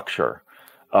structure,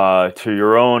 to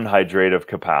your own hydrative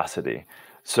capacity.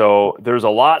 So there's a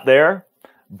lot there,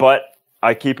 but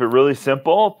I keep it really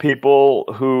simple.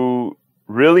 People who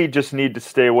really just need to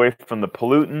stay away from the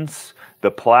pollutants, the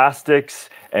plastics,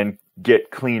 and get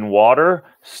clean water,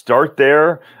 start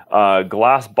there.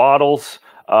 Glass bottles,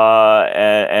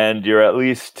 and you're at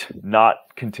least not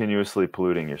continuously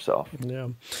polluting yourself. Yeah.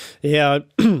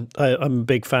 I'm a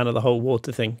big fan of the whole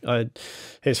water thing.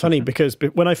 It's funny because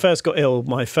when I first got ill,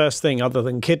 my first thing other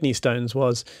than kidney stones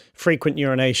was frequent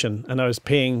urination, and I was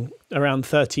peeing around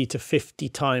 30 to 50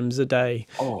 times a day.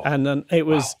 And then it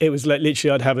was like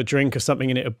literally I'd have a drink or something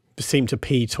and it seemed to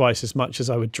pee twice as much as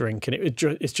I would drink, and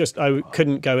it's just I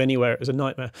couldn't go anywhere. It was a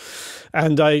nightmare.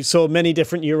 And I saw many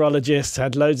different urologists,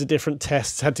 had loads of different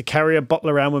tests, had to carry a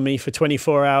bottle around with me for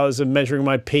 24 hours and measuring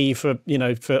my pee for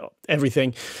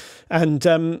everything. And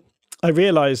I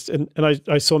realized, and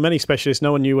I saw many specialists,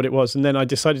 no one knew what it was. And then I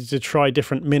decided to try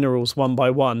different minerals one by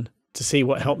one to see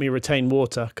what helped me retain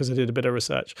water, because I did a bit of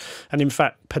research. And in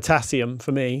fact, potassium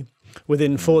for me,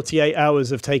 within 48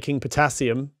 hours of taking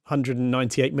potassium,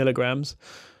 198 milligrams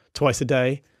twice a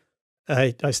day,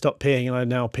 I stopped peeing, and I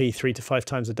now pee 3 to 5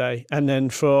 times a day. And then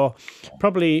for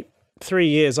probably 3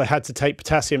 years, I had to take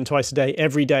potassium twice a day,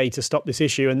 every day, to stop this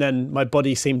issue. And then my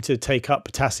body seemed to take up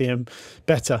potassium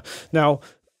better. Now,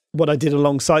 what I did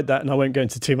alongside that, and I won't go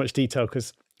into too much detail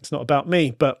because it's not about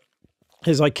me, but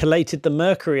is I chelated the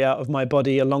mercury out of my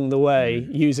body along the way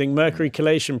using mercury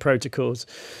chelation protocols.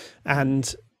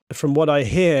 And from what I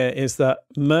hear is that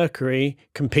mercury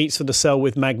competes for the cell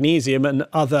with magnesium and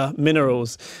other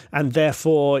minerals, and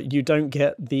therefore you don't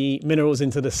get the minerals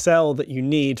into the cell that you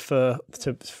need for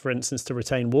instance, to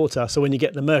retain water. So when you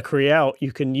get the mercury out,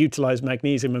 you can utilize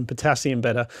magnesium and potassium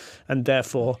better, and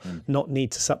therefore not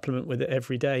need to supplement with it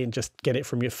every day and just get it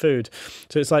from your food.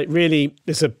 So it's like, really,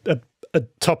 it's a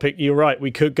topic, you're right,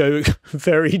 we could go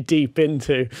very deep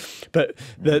into, but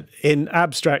that in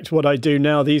abstract, what I do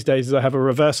now these days is I have a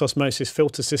reverse osmosis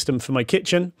filter system for my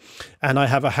kitchen, and I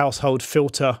have a household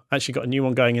filter, actually got a new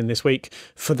one going in this week,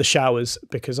 for the showers,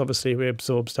 because obviously we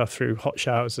absorb stuff through hot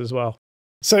showers as well.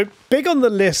 So big on the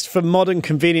list for modern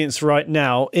convenience right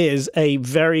now is a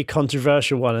very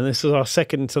controversial one, and this is our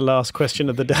second to last question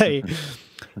of the day.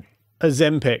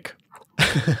 Ozempic.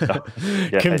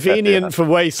 Convenient for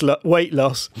weight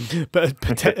loss, but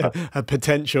a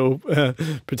potential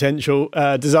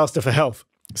disaster for health.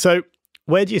 So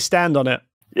where do you stand on it?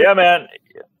 Yeah, man.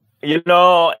 You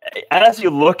know, as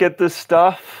you look at this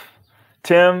stuff,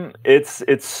 Tim,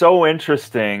 it's so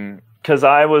interesting, because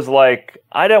I was like,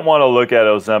 I didn't want to look at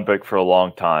Ozempic for a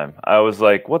long time. I was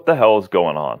like, what the hell is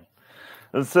going on?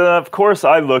 And so, of course,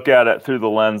 I look at it through the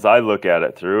lens I look at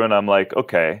it through, and I'm like,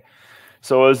 okay,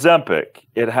 so Ozempic,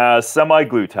 it has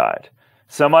semaglutide.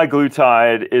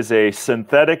 Semaglutide is a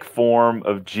synthetic form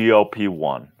of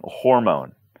GLP-1, a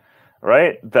hormone,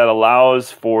 right? That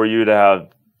allows for you to have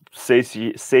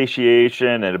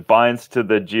satiation, and it binds to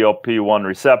the GLP-1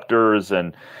 receptors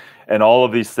and all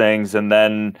of these things. And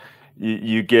then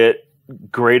you get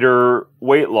greater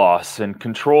weight loss and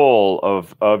control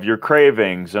of your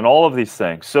cravings and all of these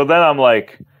things. So then I'm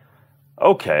like,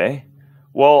 okay,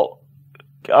 well,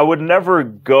 I would never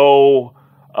go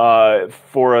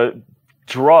for a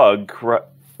drug.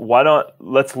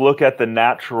 Let's look at the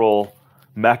natural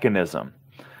mechanism.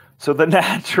 So the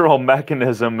natural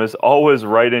mechanism is always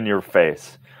right in your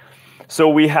face. So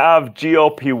we have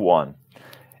GLP-1,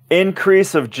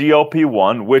 increase of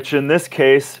GLP-1, which in this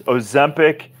case,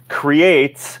 Ozempic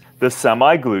creates the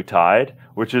semaglutide,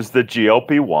 which is the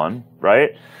GLP-1,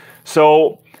 right?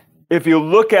 So if you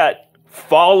look at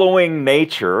following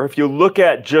nature, if you look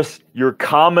at just your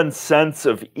common sense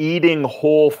of eating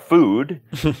whole food,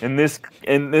 in this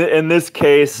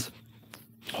case,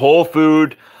 whole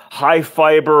food, high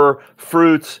fiber,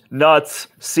 fruits, nuts,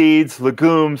 seeds,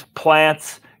 legumes,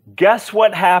 plants, guess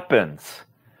what happens?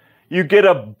 You get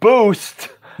a boost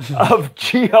of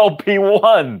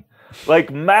GLP-1,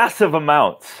 like massive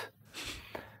amounts.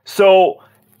 So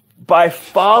by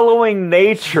following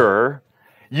nature,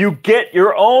 you get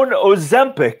your own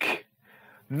Ozempic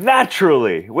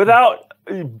naturally without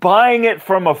buying it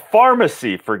from a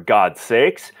pharmacy, for God's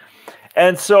sakes.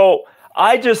 And so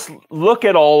I just look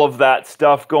at all of that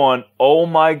stuff going, oh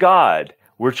my God,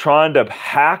 we're trying to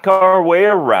hack our way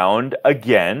around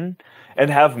again and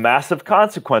have massive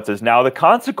consequences. Now, the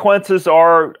consequences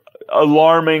are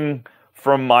alarming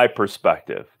from my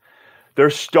perspective. They're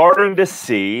starting to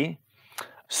see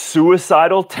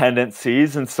suicidal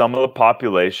tendencies in some of the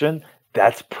population.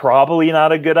 That's probably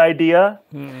not a good idea.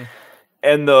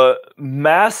 And the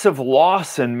massive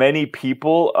loss in many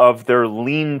people of their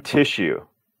lean tissue.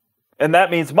 And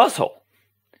that means muscle.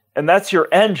 And that's your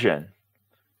engine.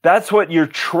 That's what you're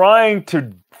trying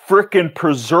to frickin'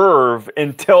 preserve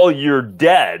until you're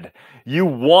dead. You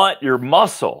want your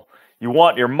muscle. You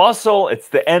want your muscle. It's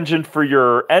the engine for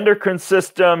your endocrine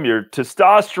system, your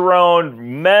testosterone,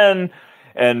 men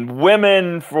and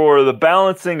women for the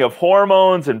balancing of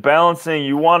hormones and balancing.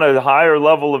 You want a higher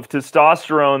level of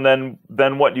testosterone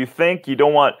than what you think. You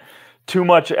don't want too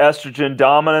much estrogen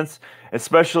dominance,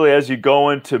 especially as you go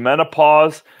into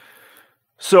menopause.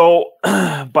 So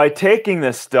by taking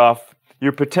this stuff,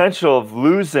 your potential of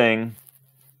losing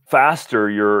faster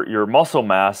your muscle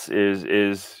mass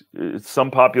is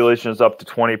some populations up to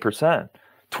 20%.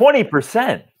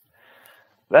 20%.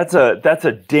 That's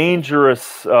a dangerous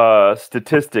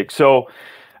statistic. So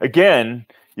again,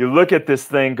 you look at this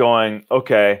thing going,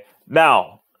 okay,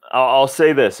 now I'll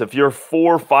say this: if you're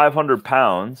 400 or 500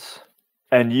 pounds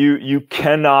and you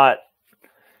cannot,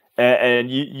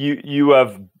 and you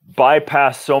have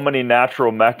bypassed so many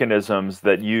natural mechanisms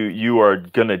that you are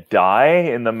gonna die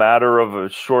in the matter of a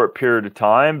short period of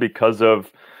time because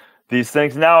of these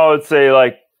things. Now I would say,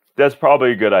 like, that's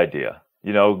probably a good idea.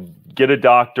 You know, get a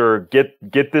doctor,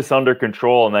 get this under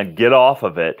control, and then get off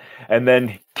of it, and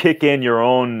then kick in your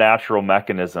own natural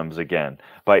mechanisms again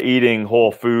by eating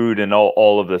whole food and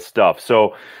all of this stuff.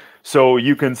 So So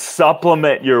you can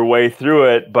supplement your way through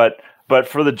it, but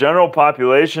for the general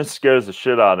population, it scares the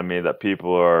shit out of me that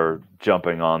people are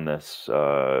jumping on this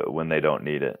when they don't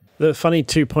need it. The funny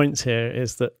 2 points here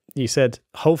is that you said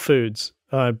whole foods.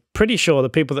 I'm pretty sure the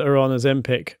people that are on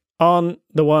Ozempic aren't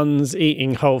the ones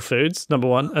eating whole foods, number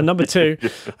one. And number two,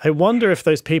 I wonder if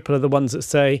those people are the ones that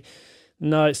say,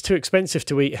 no, it's too expensive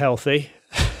to eat healthy.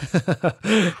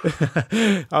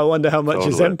 I wonder how much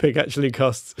Ozempic actually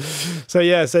costs. So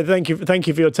yeah, so thank you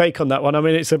for your take on that one. I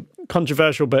mean, it's a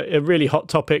controversial but a really hot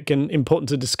topic and important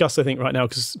to discuss, I think, right now,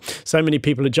 because so many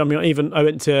people are jumping on. Even I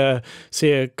went to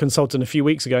see a consultant a few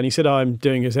weeks ago and he said, oh, I'm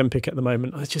doing Ozempic at the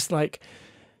moment. I was just like,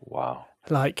 wow,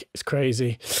 like it's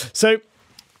crazy. So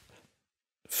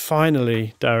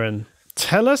finally, Darin,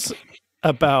 tell us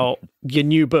about your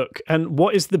new book and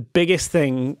what is the biggest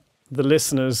thing the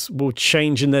listeners will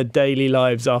change in their daily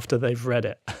lives after they've read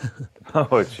it.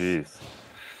 Oh, geez.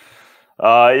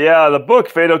 Yeah, the book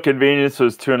Fatal Convenience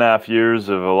was 2.5 years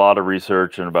of a lot of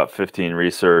research and about 15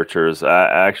 researchers.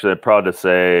 I'm proud to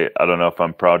say, I don't know if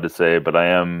I'm proud to say, but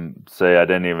I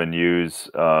didn't even use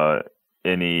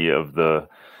any of the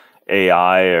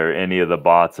AI or any of the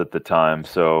bots at the time.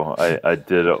 So I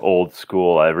did it old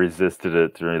school. I resisted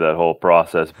it through that whole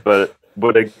process. But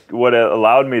what it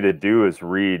allowed me to do is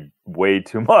read way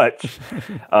too much.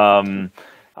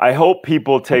 I hope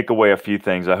people take away a few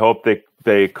things. I hope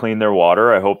they clean their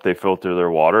water. I hope they filter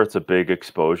their water. It's a big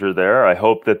exposure there. I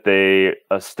hope that they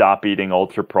stop eating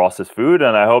ultra-processed food,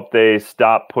 and I hope they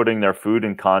stop putting their food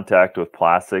in contact with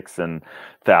plastics and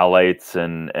phthalates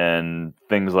and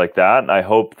things like that. And I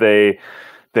hope they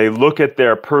look at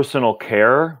their personal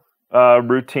care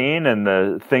routine and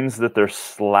the things that they're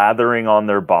slathering on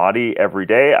their body every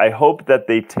day. I hope that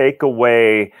they take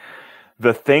away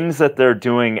the things that they're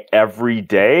doing every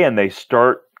day and they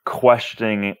start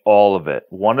questioning all of it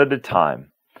one at a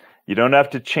time. You don't have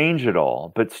to change it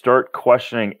all, but start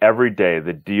questioning every day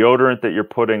the deodorant that you're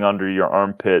putting under your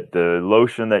armpit, the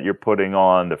lotion that you're putting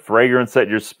on, the fragrance that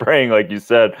you're spraying, like you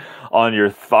said, on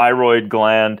your thyroid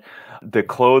gland, the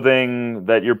clothing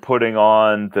that you're putting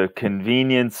on, the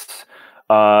convenience,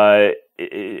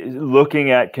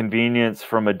 looking at convenience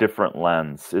from a different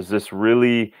lens. Is this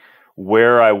really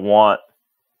where I want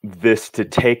this to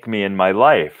take me in my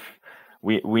life?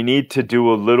 We need to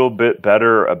do a little bit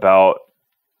better about,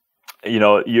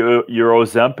 your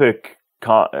Ozempic,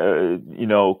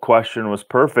 question was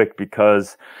perfect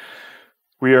because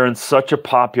we are in such a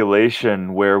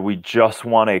population where we just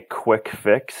want a quick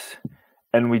fix,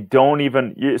 and we don't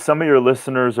even. Some of your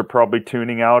listeners are probably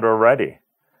tuning out already.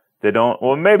 They don't.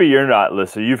 Well, maybe you're not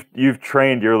listening. You've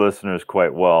trained your listeners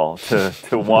quite well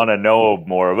to want to know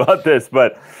more about this,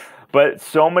 but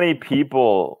so many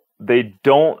people, they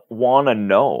don't want to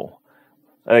know.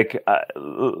 Like,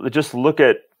 just look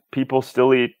at people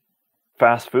still eat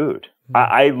fast food.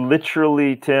 I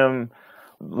literally, Tim,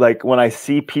 like when I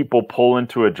see people pull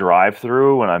into a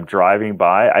drive-through when I'm driving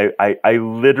by, I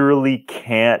literally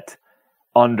can't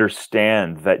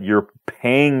understand that you're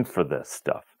paying for this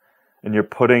stuff and you're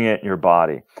putting it in your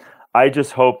body. I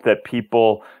just hope that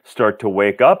people start to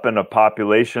wake up and a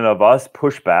population of us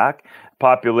push back,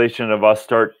 population of us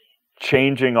start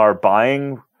changing our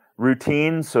buying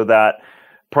routine so that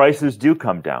prices do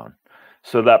come down,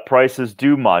 so that prices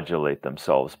do modulate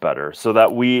themselves better, so that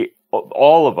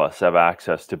all of us have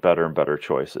access to better and better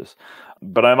choices.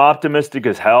 But I'm optimistic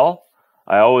as hell.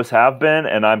 I always have been,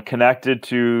 and I'm connected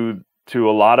to a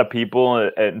lot of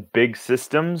people and big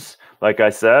systems. Like I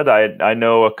said, I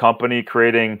know a company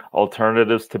creating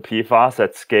alternatives to PFAS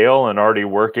at scale and already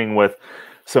working with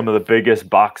some of the biggest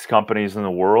box companies in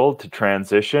the world to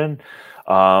transition.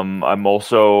 I'm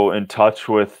also in touch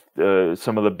with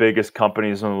some of the biggest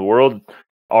companies in the world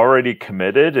already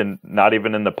committed and not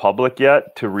even in the public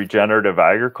yet to regenerative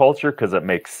agriculture because it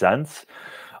makes sense.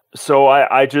 So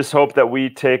I just hope that we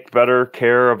take better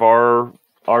care of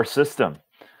our system,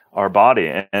 our body,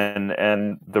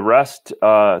 and the rest,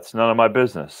 it's none of my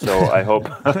business. So I hope,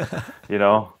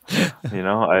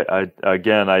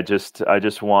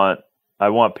 I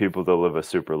want people to live a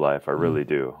super life. I really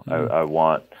do.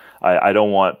 I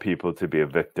don't want people to be a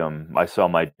victim. I saw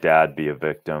my dad be a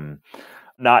victim,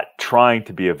 not trying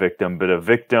to be a victim, but a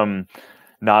victim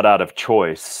not out of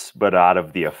choice, but out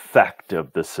of the effect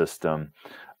of the system.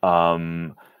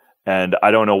 And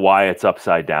I don't know why it's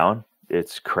upside down.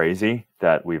 It's crazy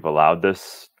that we've allowed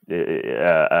this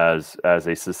as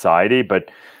a society, but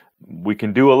we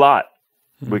can do a lot.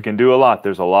 We can do a lot.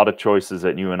 There's a lot of choices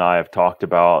that you and I have talked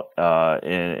about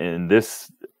in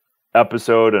this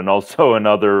episode and also in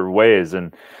other ways,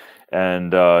 and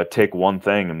take one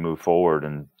thing and move forward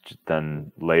and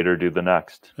then later do the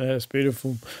next. That's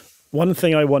beautiful. One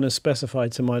thing I want to specify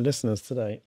to my listeners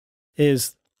today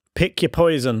is pick your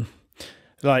poison.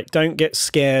 Like, don't get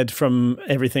scared from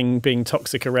everything being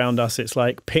toxic around us. It's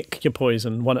like, pick your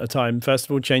poison one at a time. First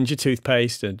of all, change your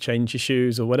toothpaste and change your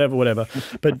shoes or whatever.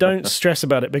 But don't stress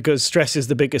about it, because stress is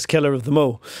the biggest killer of them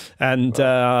all. And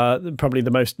probably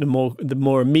the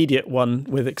more immediate one,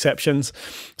 with exceptions.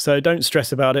 So don't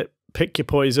stress about it. Pick your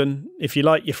poison. If you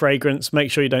like your fragrance,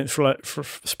 make sure you don't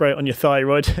spray it on your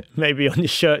thyroid, maybe on your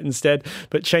shirt instead,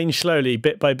 but change slowly,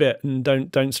 bit by bit, and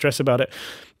don't stress about it.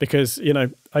 Because, you know,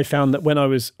 I found that when I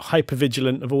was hyper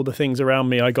vigilant of all the things around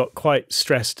me, I got quite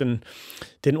stressed and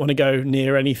didn't want to go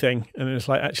near anything. And it was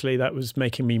like, actually, that was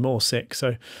making me more sick.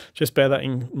 So just bear that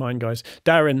in mind, guys.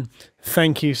 Darin,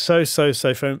 thank you so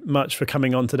much for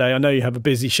coming on today. I know you have a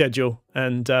busy schedule,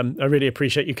 and I really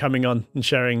appreciate you coming on and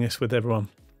sharing this with everyone.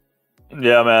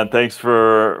 Yeah, man. Thanks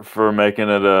for making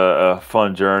it a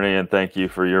fun journey, and thank you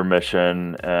for your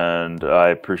mission. And I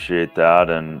appreciate that,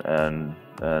 and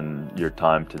your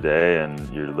time today,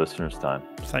 and your listeners' time.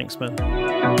 Thanks, man.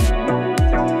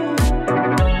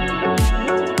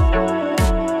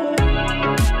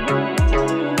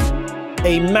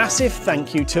 A massive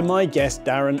thank you to my guest,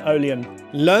 Darin Olien.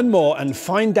 Learn more and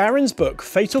find Darin's book,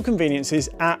 Fatal Conveniences,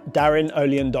 at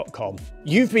darinolien.com.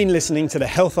 You've been listening to the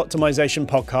Health Optimization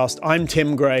Podcast. I'm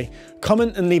Tim Gray.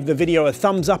 Comment and leave the video a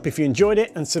thumbs up if you enjoyed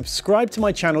it, and subscribe to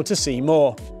my channel to see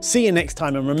more. See you next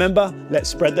time, and remember, let's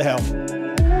spread the health.